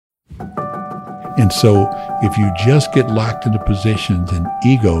And so if you just get locked into positions and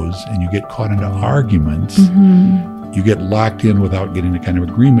egos and you get caught into arguments, you get locked in without getting the kind of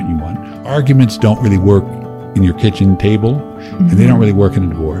agreement you want. Arguments don't really work in your kitchen table, and they don't really work in a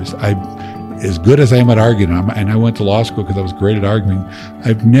divorce. As good as I am at arguing, and I went to law school because I was great at arguing,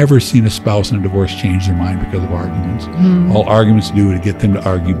 I've never seen a spouse in a divorce change their mind because of arguments. All arguments do is get them to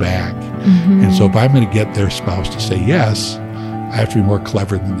argue back. And so if I'm going to get their spouse to say yes, I have to be more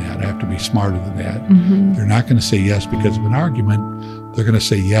clever than that. I have to be smarter than that. They're not going to say yes because of an argument. They're going to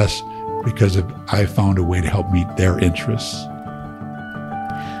say yes because I found a way to help meet their interests.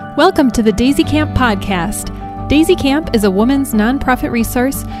 Welcome to the Daisy Camp podcast. Daisy Camp is a woman's nonprofit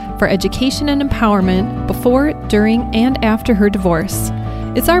resource for education and empowerment before, during, and after her divorce.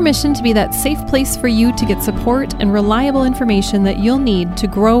 It's our mission to be that safe place for you to get support and reliable information that you'll need to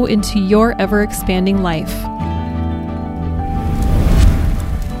grow into your ever-expanding life.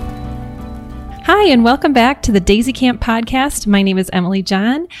 Hi, and welcome back to the Daisy Camp podcast. My name is Emily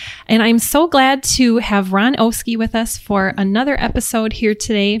John, and I'm so glad to have Ron Ousky with us for another episode here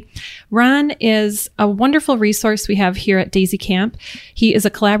today. Ron is a wonderful resource we have here at Daisy Camp. He is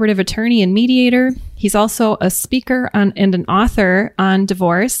a collaborative attorney and mediator. He's also a speaker and an author on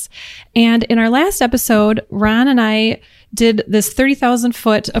divorce. And in our last episode, Ron and I did this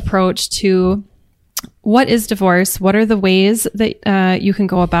 30,000-foot approach to what is divorce? What are the ways that you can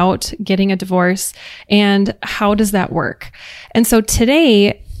go about getting a divorce? And how does that work? And so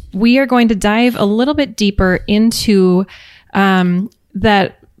today we are going to dive a little bit deeper into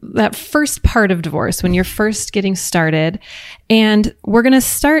that first part of divorce when you're first getting started. And we're going to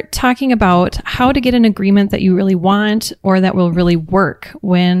start talking about how to get an agreement that you really want or that will really work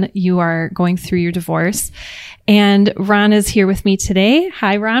when you are going through your divorce. And Ron is here with me today.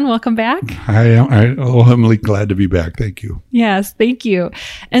 Hi, Ron. Welcome back. Hi, Emily. Glad to be back. Thank you. Yes, thank you.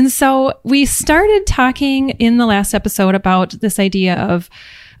 And so we started talking in the last episode about this idea of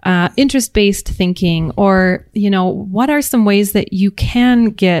interest-based thinking, or, what are some ways that you can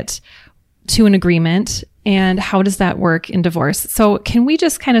get to an agreement and how does that work in divorce? So can we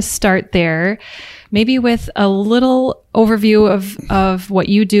just kind of start there, maybe with a little overview of what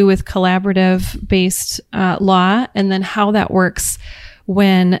you do with collaborative-based law, and then how that works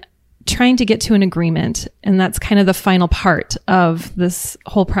when trying to get to an agreement. And that's kind of the final part of this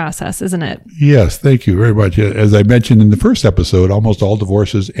whole process, isn't it? Yes, thank you very much. As I mentioned in the first episode, almost all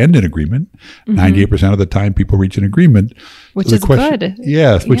divorces end in agreement. 98% of the time people reach an agreement. Which is good.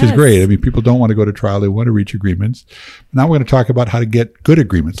 Yes, which is great. I mean, people don't want to go to trial. They want to reach agreements. Now we're going to talk about how to get good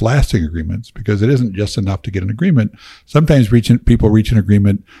agreements, lasting agreements, because it isn't just enough to get an agreement. Sometimes people reach an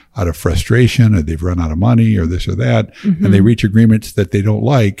agreement out of frustration, or they've run out of money, or this or that, and they reach agreements that they don't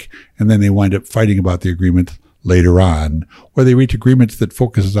like, and then they wind up fighting about the agreement later on, or they reach agreements that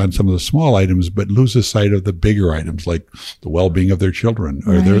focuses on some of the small items but loses sight of the bigger items, like the well-being of their children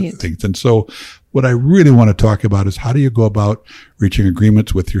or their things. And so what I really want to talk about is how do you go about reaching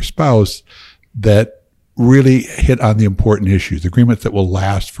agreements with your spouse that really hit on the important issues, agreements that will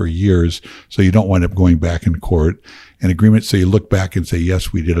last for years so you don't wind up going back in court, and agreements so you look back and say,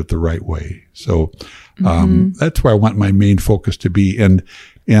 yes, we did it the right way. So that's where I want my main focus to be. And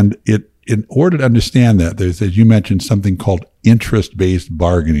in order to understand that, there's, as you mentioned, something called interest-based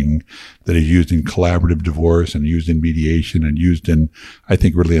bargaining that is used in collaborative divorce and used in mediation and used in, I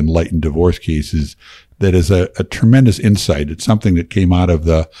think, really enlightened divorce cases. That is a tremendous insight. It's something that came out of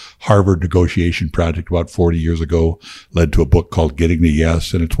the Harvard negotiation project about 40 years ago, led to a book called Getting the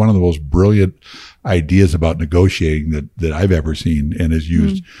Yes. And it's one of the most brilliant ideas about negotiating that I've ever seen, and is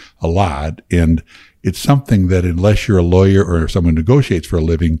used a lot. And it's something that unless you're a lawyer or someone who negotiates for a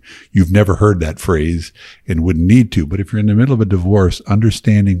living, you've never heard that phrase and wouldn't need to. But if you're in the middle of a divorce,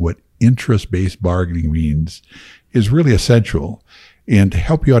 understanding what interest-based bargaining means is really essential. And to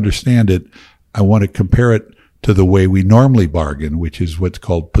help you understand it, I want to compare it to the way we normally bargain, which is what's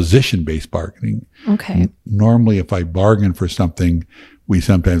called position-based bargaining. Okay. Normally, if I bargain for something, we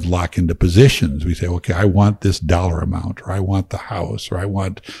sometimes lock into positions. We say, okay, I want this dollar amount, or I want the house, or I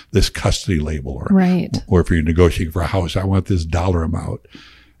want this custody label, or if you're negotiating for a house, I want this dollar amount.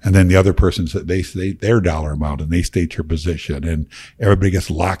 And then the other person said they state their dollar amount and they state your position, and everybody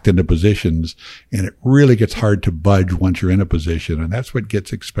gets locked into positions, and it really gets hard to budge once you're in a position. And that's what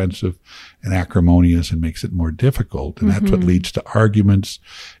gets expensive and acrimonious and makes it more difficult. And that's what leads to arguments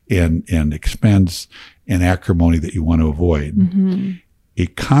and expense and acrimony that you want to avoid. A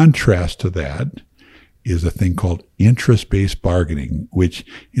contrast to that is a thing called interest-based bargaining, which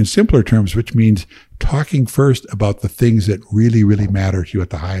in simpler terms, which means talking first about the things that really, really matter to you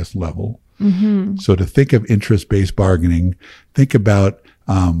at the highest level. So to think of interest-based bargaining, think about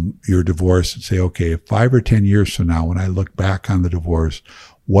your divorce and say, okay, 5 or 10 years from now, when I look back on the divorce,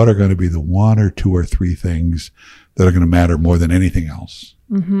 what are going to be the 1 or 2 or 3 things that are going to matter more than anything else?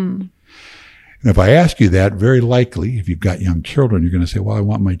 Mm-hmm. And if I ask you that, very likely, if you've got young children, you're going to say, well, I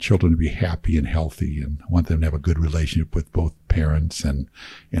want my children to be happy and healthy, and I want them to have a good relationship with both parents, and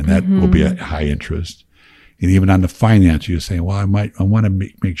that will be a high interest. And even on the finance, you're saying, well, I want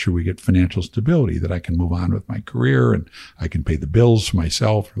to make sure we get financial stability, that I can move on with my career and I can pay the bills for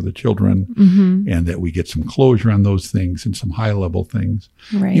myself, for the children, and that we get some closure on those things and some high level things.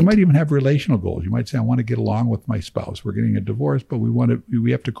 Right. You might even have relational goals. You might say, I want to get along with my spouse. We're getting a divorce, but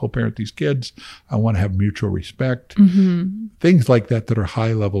we have to co-parent these kids. I want to have mutual respect. Things like that are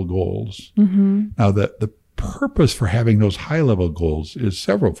high level goals. Now, the purpose for having those high level goals is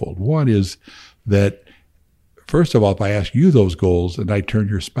severalfold. One is that, first of all, if I ask you those goals and I turn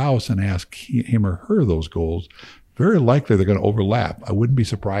to your spouse and ask him or her those goals, very likely they're going to overlap. I wouldn't be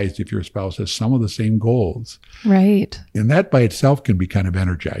surprised if your spouse has some of the same goals. Right. And that by itself can be kind of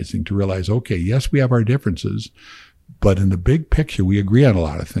energizing to realize, okay, yes, we have our differences, but in the big picture, we agree on a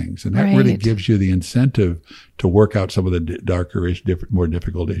lot of things. And that really gives you the incentive to work out some of the darker, more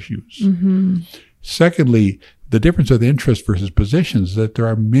difficult issues. Secondly, the difference of interest versus positions is that there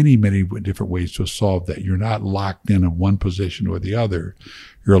are many, many different ways to solve that. You're not locked in one position or the other.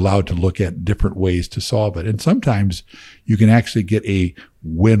 You're allowed to look at different ways to solve it. And sometimes you can actually get a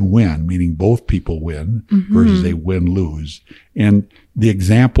win-win, meaning both people win, versus a win-lose. And the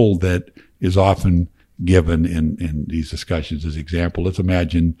example that is often given in these discussions is example. Let's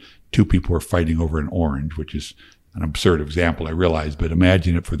imagine 2 people are fighting over an orange, which is an absurd example, I realize, but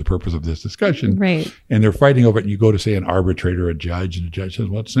imagine it for the purpose of this discussion. Right. And they're fighting over it, and you go to, say, an arbitrator or a judge, and the judge says,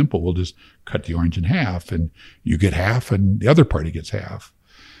 well, it's simple. We'll just cut the orange in half, and you get half, and the other party gets half.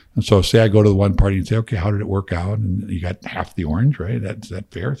 And so say I go to the one party and say, okay, how did it work out? And you got half the orange, right? Is that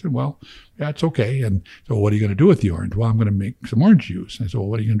fair? I said, well, yeah, it's okay. And so what are you going to do with the orange? Well, I'm going to make some orange juice. And I said, well,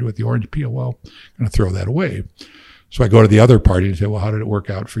 what are you going to do with the orange peel? Well, I'm going to throw that away. So I go to the other party and say, well, how did it work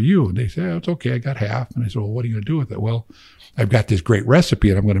out for you? And they say, oh, it's okay. I got half. And I said, well, what are you going to do with it? Well, I've got this great recipe,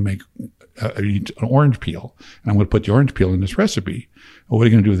 and I'm going to make an orange peel. And I'm going to put the orange peel in this recipe. Well, what are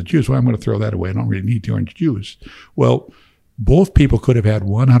you going to do with the juice? Well, I'm going to throw that away. I don't really need the orange juice. Well, both people could have had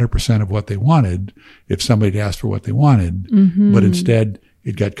 100% of what they wanted if somebody had asked for what they wanted. But instead,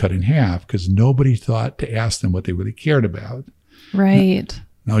 it got cut in half because nobody thought to ask them what they really cared about. Right.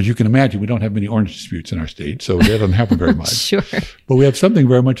 Now, as you can imagine, we don't have many orange disputes in our state, so that doesn't happen very much. Sure. But we have something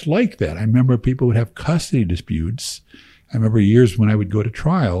very much like that. I remember people would have custody disputes. I remember years when I would go to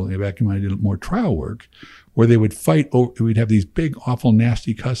trial, back when I did more trial work, where they would fight over, we'd have these big, awful,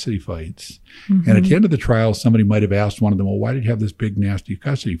 nasty custody fights. And at the end of the trial, somebody might have asked one of them, well, why did you have this big, nasty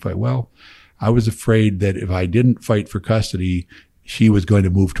custody fight? Well, I was afraid that if I didn't fight for custody, she was going to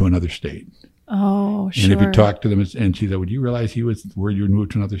move to another state. Oh, sure. And if you talk to them, and she said, would you realize he was where you would move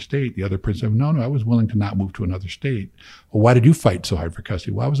to another state? The other person said, no, I was willing to not move to another state. Well, why did you fight so hard for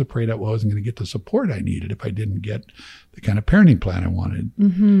custody? Well, I was afraid I wasn't going to get the support I needed if I didn't get the kind of parenting plan I wanted.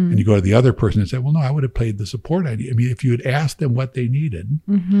 And you go to the other person and say, well, no, I would have played the support I needed. I mean, if you had asked them what they needed,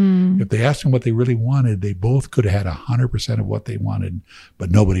 if they asked them what they really wanted, they both could have had 100% of what they wanted,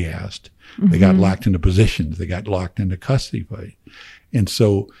 but nobody asked. They got locked into positions. They got locked into custody fight. And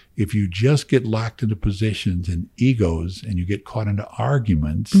so if you just get locked into positions and egos and you get caught into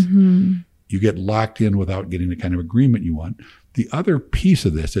arguments, you get locked in without getting the kind of agreement you want. The other piece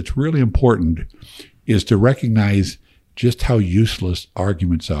of this that's really important is to recognize just how useless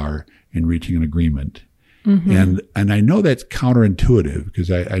arguments are in reaching an agreement. And I know that's counterintuitive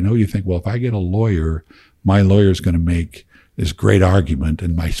because I know you think, well, if I get a lawyer, my lawyer is going to make this great argument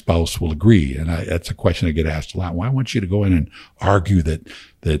and my spouse will agree. And that's a question I get asked a lot. Well, I want you to go in and argue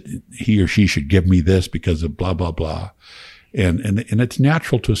that he or she should give me this because of blah, blah, blah. And it's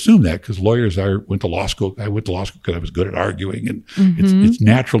natural to assume that because lawyers went to law school. I went to law school because I was good at arguing. And it's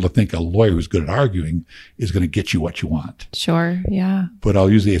natural to think a lawyer who's good at arguing is going to get you what you want. Sure. Yeah. But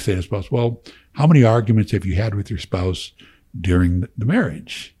I'll usually say to a spouse, well, how many arguments have you had with your spouse during the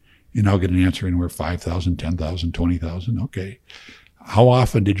marriage? And I'll get an answer anywhere 5,000, 10,000, 20,000. Okay. How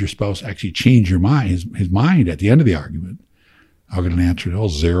often did your spouse actually change his mind at the end of the argument? I'll get an answer,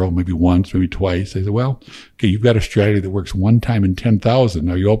 0, maybe once, maybe twice. They say, well, okay, you've got a strategy that works one time in 10,000.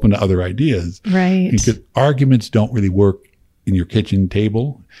 Are you open to other ideas? Right. Because arguments don't really work in your kitchen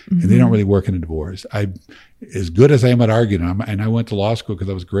table, and they don't really work in a divorce. As good as I am at arguing, and I went to law school because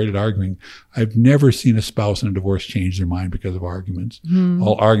I was great at arguing, I've never seen a spouse in a divorce change their mind because of arguments.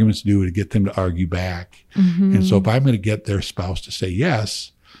 All arguments do is get them to argue back. And so if I'm going to get their spouse to say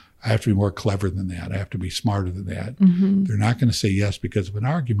yes, I have to be more clever than that. I have to be smarter than that. Mm-hmm. They're not going to say yes because of an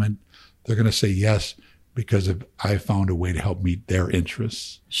argument. They're going to say yes because I found a way to help meet their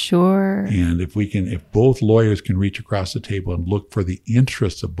interests. Sure. And if both lawyers can reach across the table and look for the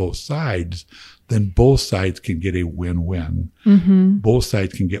interests of both sides, then both sides can get a win-win. Mm-hmm. Both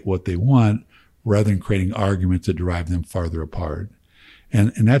sides can get what they want rather than creating arguments that drive them farther apart.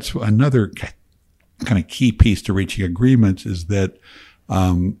 And that's another kind of key piece to reaching agreements is that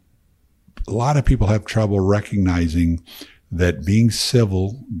a lot of people have trouble recognizing that being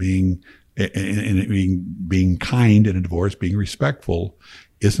civil, being kind in a divorce, being respectful,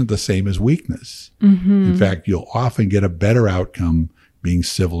 isn't the same as weakness. Mm-hmm. In fact, you'll often get a better outcome being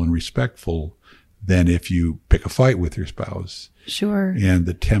civil and respectful than if you pick a fight with your spouse. Sure. And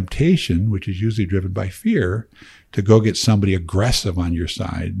the temptation, which is usually driven by fear, to go get somebody aggressive on your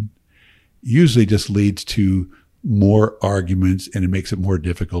side usually just leads to more arguments, and it makes it more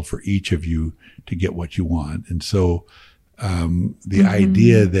difficult for each of you to get what you want. And so the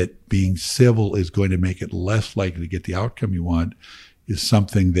idea that being civil is going to make it less likely to get the outcome you want is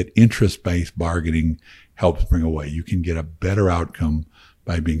something that interest-based bargaining helps bring away. You can get a better outcome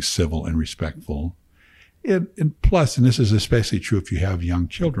by being civil and respectful. And plus, and this is especially true if you have young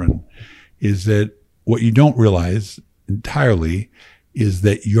children, is that what you don't realize entirely is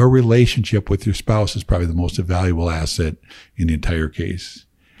that your relationship with your spouse is probably the most valuable asset in the entire case.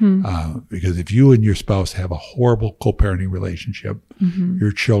 Because if you and your spouse have a horrible co-parenting relationship,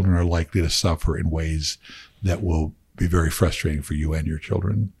 your children are likely to suffer in ways that will be very frustrating for you and your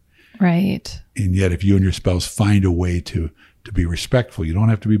children. Right. And yet, if you and your spouse find a way to be respectful, you don't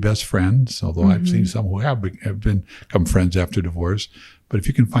have to be best friends, although I've seen some who have become friends after divorce. But if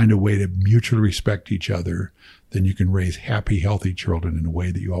you can find a way to mutually respect each other, then you can raise happy, healthy children in a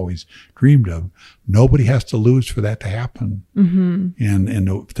way that you always dreamed of. Nobody has to lose for that to happen. And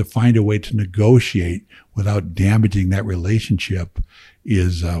to find a way to negotiate without damaging that relationship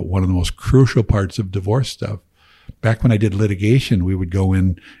is one of the most crucial parts of divorce stuff. Back when I did litigation, we would go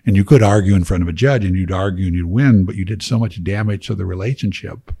in and you could argue in front of a judge and you'd argue and you'd win, but you did so much damage to the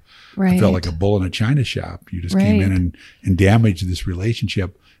relationship. Right. It felt like a bull in a china shop. You just came in and damaged this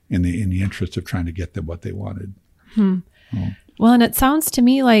relationship in the interest of trying to get them what they wanted. Well, and it sounds to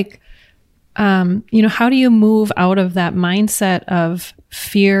me like, how do you move out of that mindset of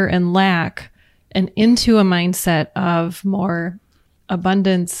fear and lack and into a mindset of more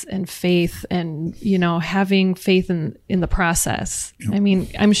abundance and faith and, having faith in the process? I mean,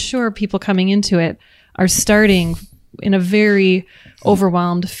 I'm sure people coming into it are starting in a very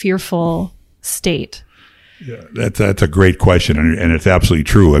overwhelmed, fearful state. Yeah, that's a great question. And it's absolutely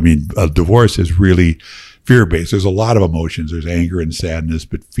true. I mean, a divorce is really fear-based. There's a lot of emotions. There's anger and sadness,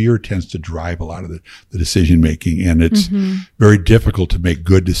 but fear tends to drive a lot of the decision-making. And it's very difficult to make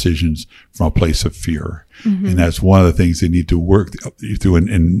good decisions from a place of fear. And that's one of the things they need to work through.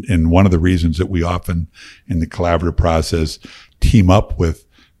 And one of the reasons that we often, in the collaborative process, team up with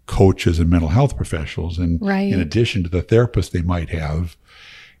coaches and mental health professionals. And in addition to the therapist they might have,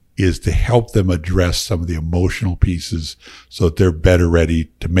 is to help them address some of the emotional pieces so that they're better ready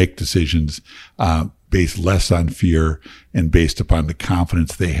to make decisions based less on fear and based upon the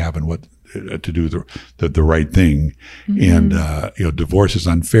confidence they have in what to do the right thing. And divorce is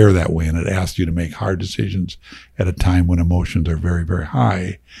unfair that way, and it asks you to make hard decisions at a time when emotions are very, very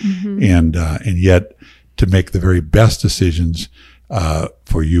high. And yet to make the very best decisions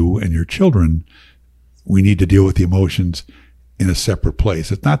for you and your children, we need to deal with the emotions in a separate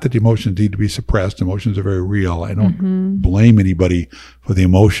place. It's not that the emotions need to be suppressed. Emotions are very real. I don't blame anybody for the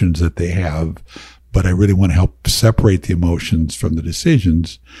emotions that they have, but I really want to help separate the emotions from the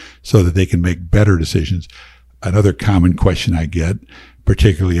decisions so that they can make better decisions. Another common question I get,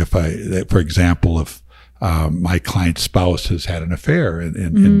 particularly for example, if my client's spouse has had an affair and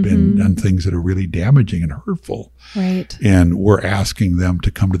been done things that are really damaging and hurtful. Right. And we're asking them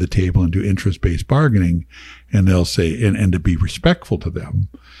to come to the table and do interest-based bargaining, and they'll say, and to be respectful to them,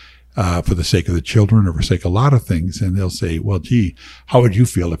 for the sake of the children or for the sake of a lot of things. And they'll say, well, gee, how would you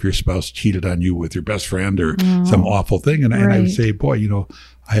feel if your spouse cheated on you with your best friend or some awful thing? And I would say, boy,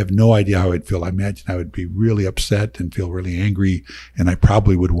 I have no idea how I'd feel. I imagine I would be really upset and feel really angry, and I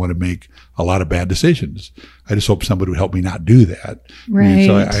probably would want to make a lot of bad decisions. I just hope somebody would help me not do that. Right. And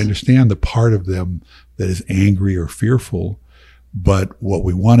so I understand the part of them that is angry or fearful, but what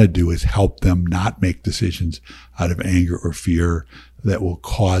we want to do is help them not make decisions out of anger or fear that will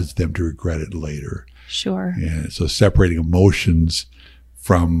cause them to regret it later. Sure. And so separating emotions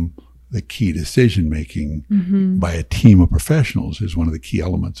from the key decision making by a team of professionals is one of the key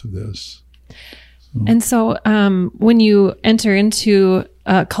elements of this. And so when you enter into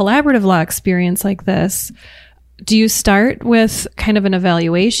a collaborative law experience like this, do you start with kind of an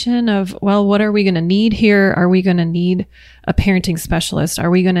evaluation of, well, what are we going to need here? Are we going to need a parenting specialist?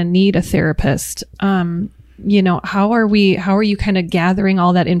 Are we going to need a therapist? How are you kind of gathering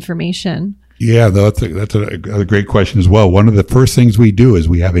all that information? Yeah, that's a great question as well. One of the first things we do is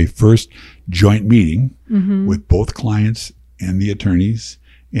we have a first joint meeting with both clients and the attorneys,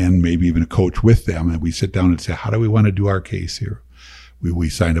 and maybe even a coach with them. And we sit down and say, how do we want to do our case here? We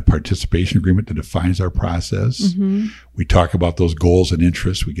sign a participation agreement that defines our process. We talk about those goals and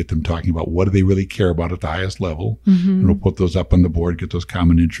interests. We get them talking about what do they really care about at the highest level. And we'll put those up on the board, get those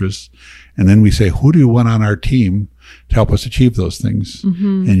common interests. And then we say, who do we want on our team to help us achieve those things?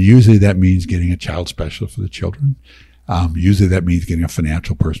 And usually that means getting a child specialist for the children. Usually that means getting a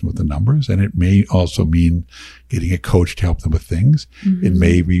financial person with the numbers, and it may also mean getting a coach to help them with things. It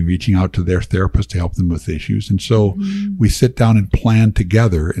may be reaching out to their therapist to help them with issues. And so we sit down and plan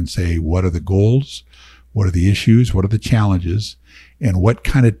together and say, what are the goals? What are the issues? What are the challenges? And what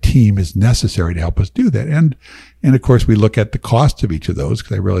kind of team is necessary to help us do that? And of course, we look at the cost of each of those,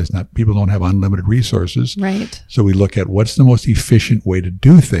 because I realize people don't have unlimited resources. Right. So we look at what's the most efficient way to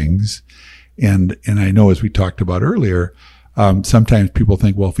do things. And I know, as we talked about earlier, sometimes people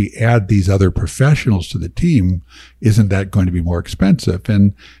think, well, if we add these other professionals to the team, isn't that going to be more expensive?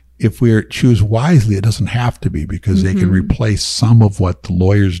 And if we choose wisely, it doesn't have to be, because they can replace some of what the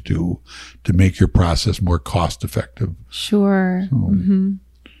lawyers do to make your process more cost effective. Sure. So,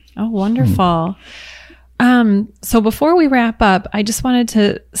 Oh, wonderful. So before we wrap up, I just wanted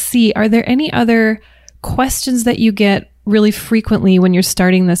to see, are there any other questions that you get really frequently when you're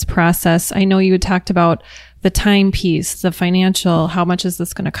starting this process? I know you had talked about the time piece, the financial, how much is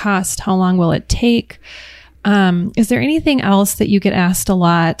this going to cost? How long will it take? Is there anything else that you get asked a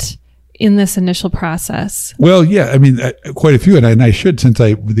lot in this initial process? Well, yeah, I mean, quite a few, and I should, since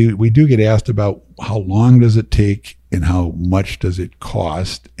we do get asked about how long does it take and how much does it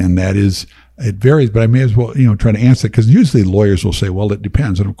cost, and that is, it varies, but I may as well, try to answer it, because usually lawyers will say, well, it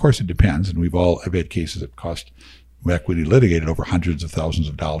depends, and of course it depends, and I've had cases that cost equity litigated over hundreds of thousands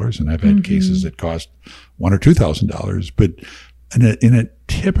of dollars, and I've had cases that cost $1,000 or $2,000. But in a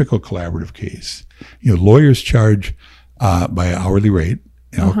typical collaborative case, lawyers charge by hourly rate.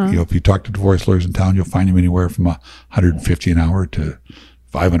 If you talk to divorce lawyers in town, you'll find them anywhere from $150 an hour to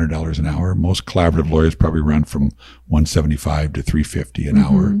 $500 an hour. Most collaborative lawyers probably run from $175 to $350 an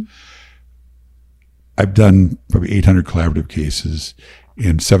hour. I've done probably 800 collaborative cases,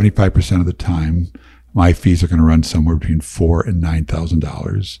 and 75% of the time, my fees are going to run somewhere between $4,000 and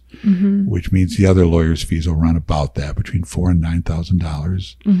 $9,000, which means the other lawyer's fees will run about that, between $4,000 and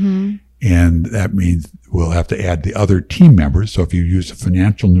 $9,000. And that means we'll have to add the other team members. So if you use a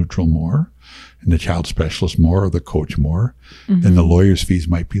financial neutral more, and the child specialist more, or the coach more, then the lawyer's fees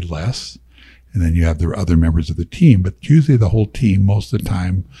might be less. And then you have the other members of the team. But usually the whole team, most of the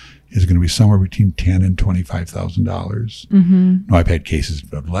time, is going to be somewhere between $10,000 and $25,000. Now, I've had cases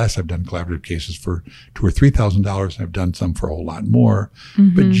of less. I've done collaborative cases for $2,000 or $3,000. I've done some for a whole lot more.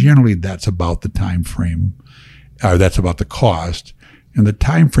 But generally, that's about the time frame, or that's about the cost. And the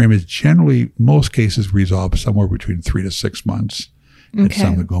time frame is generally, most cases resolve somewhere between 3 to 6 months. Okay. And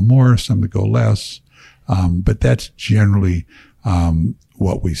some that go more, some that go less. But that's generally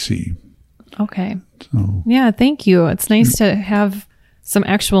what we see. Okay. So, yeah, thank you. It's nice to have some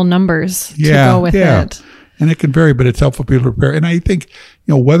actual numbers to go with it. And it can vary, but it's helpful for people to prepare. And I think,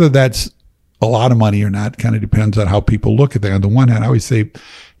 whether that's a lot of money or not kind of depends on how people look at that. On the one hand, I always say,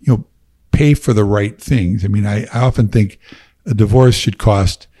 pay for the right things. I mean, I often think a divorce should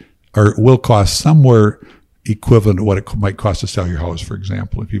cost, or will cost, somewhere equivalent to what it might cost to sell your house, for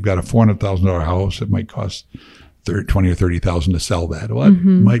example. If you've got a $400,000 house, it might cost $20,000 or $30,000 to sell that. Well, it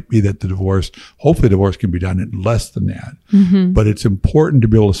might be that hopefully divorce can be done at less than that. But it's important to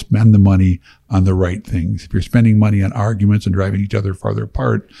be able to spend the money on the right things. If you're spending money on arguments and driving each other farther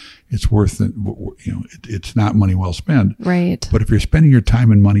apart, it's it's not money well spent. Right. But if you're spending your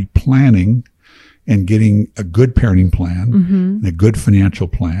time and money planning and getting a good parenting plan and a good financial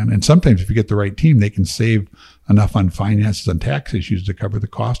plan, and sometimes if you get the right team, they can save enough on finances and tax issues to cover the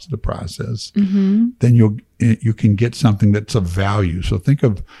cost of the process, then you can get something that's of value. So think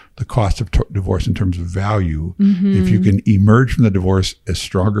of the cost of divorce in terms of value. If you can emerge from the divorce as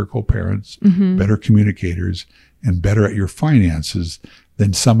stronger co-parents, better communicators, and better at your finances,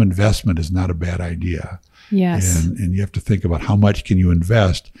 then some investment is not a bad idea. Yes. And you have to think about how much can you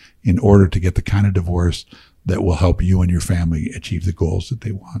invest in order to get the kind of divorce that will help you and your family achieve the goals that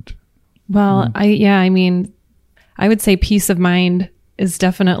they want. Well, I would say peace of mind is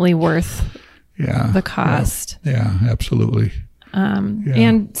definitely worth the cost. Yeah, absolutely.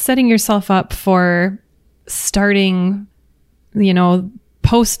 And setting yourself up for starting,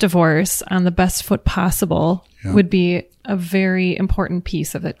 post-divorce on the best foot possible would be a very important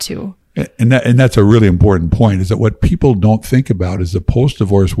piece of it too. And that's a really important point, is that what people don't think about is the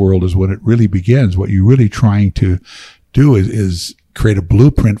post-divorce world is when it really begins. What you're really trying to do is create a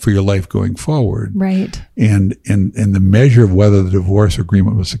blueprint for your life going forward. Right. And the measure of whether the divorce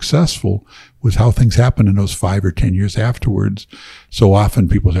agreement was successful was how things happened in those 5 or 10 years afterwards. So often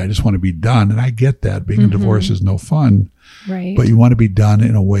people say, I just want to be done. And I get that. Being a divorce is no fun. Right. But you want to be done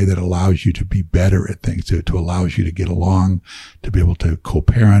in a way that allows you to be better at things, to allows you to get along, to be able to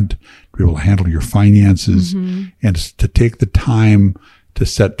co-parent, to be able to handle your finances, and to take the time to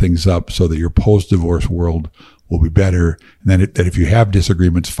set things up so that your post-divorce world will be better. And then that if you have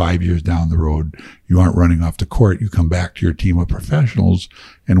disagreements 5 years down the road, you aren't running off to court. You come back to your team of professionals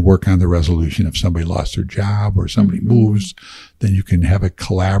and work on the resolution. If somebody lost their job or somebody moves, then you can have a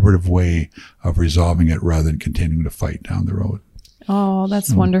collaborative way of resolving it rather than continuing to fight down the road. Oh,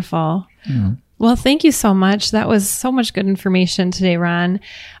 that's wonderful. Yeah. Well, thank you so much. That was so much good information today, Ron.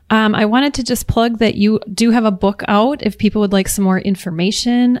 I wanted to just plug that you do have a book out if people would like some more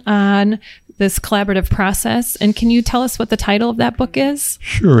information on this collaborative process. And can you tell us what the title of that book is?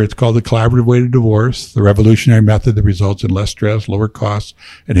 Sure. It's called The Collaborative Way to Divorce, the revolutionary method that results in less stress, lower costs,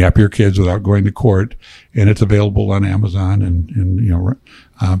 and happier kids without going to court. And it's available on Amazon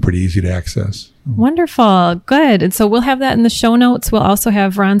and pretty easy to access. Wonderful. Good. And so we'll have that in the show notes. We'll also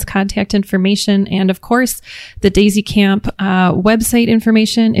have Ron's contact information and, of course, the Daisy Camp website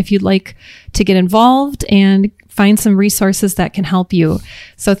information if you'd like to get involved and find some resources that can help you.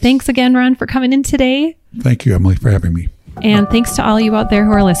 So thanks again, Ron, for coming in today. Thank you, Emily, for having me. And thanks to all you out there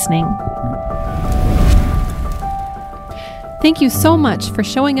who are listening. Thank you so much for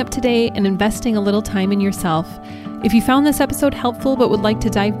showing up today and investing a little time in yourself. If you found this episode helpful but would like to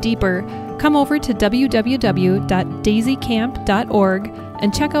dive deeper, come over to www.daisycamp.org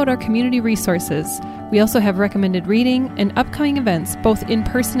and check out our community resources. We also have recommended reading and upcoming events both in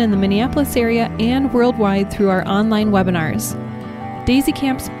person in the Minneapolis area and worldwide through our online webinars. Daisy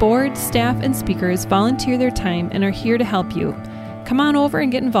Camp's board, staff, and speakers volunteer their time and are here to help you. Come on over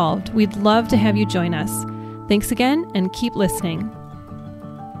and get involved. We'd love to have you join us. Thanks again and keep listening.